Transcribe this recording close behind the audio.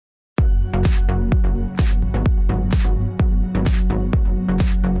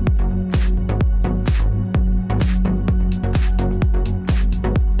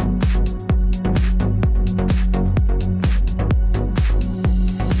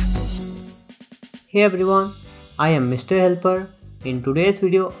Hey everyone, I am Mr. Helper. In today's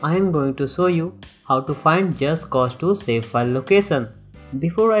video, I am going to show you how to find Just Cause 2 save file location.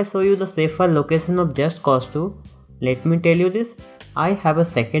 Before I show you the save file location of Just Cause 2, let me tell you this. I have a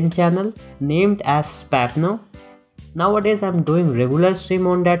second channel named as Spapno. Nowadays I am doing regular stream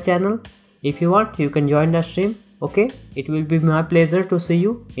on that channel. If you want, you can join the stream. Okay, it will be my pleasure to see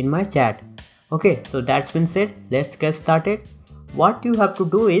you in my chat. Okay, so that's been said, let's get started. What you have to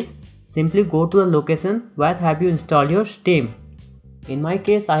do is simply go to the location where have you installed your Steam. In my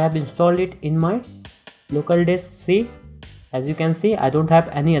case, I have installed it in my local disk C. As you can see, I don't have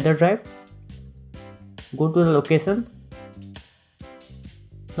any other drive. Go to the location.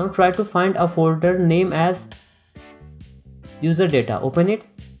 Now try to find a folder name as user data. Open it.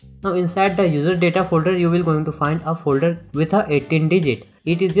 Now inside the user data folder, you will going to find a folder with a 18 digit.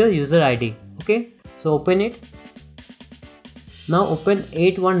 It is your user ID. Okay, so open it. Now open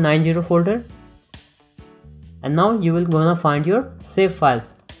 8190 folder and now you will gonna find your save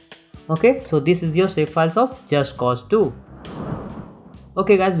files. Okay, so this is your save files of Just Cause 2.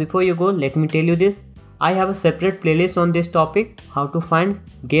 Okay guys, before you go, let me tell you this. I have a separate playlist on this topic, how to find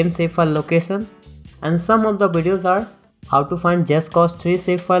game save file location, and some of the videos are how to find Just Cause 3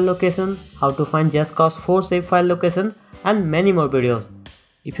 save file location, how to find Just Cause 4 save file location, and many more videos.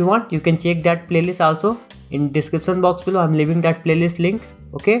 If you want, you can check that playlist also. In description box below, I'm leaving that playlist link.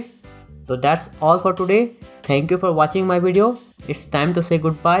 Okay, so that's all for today. Thank you for watching my video. It's time to say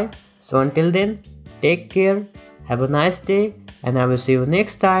goodbye. So until then, take care, have a nice day, and I will see you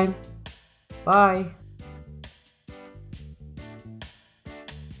next time. Bye.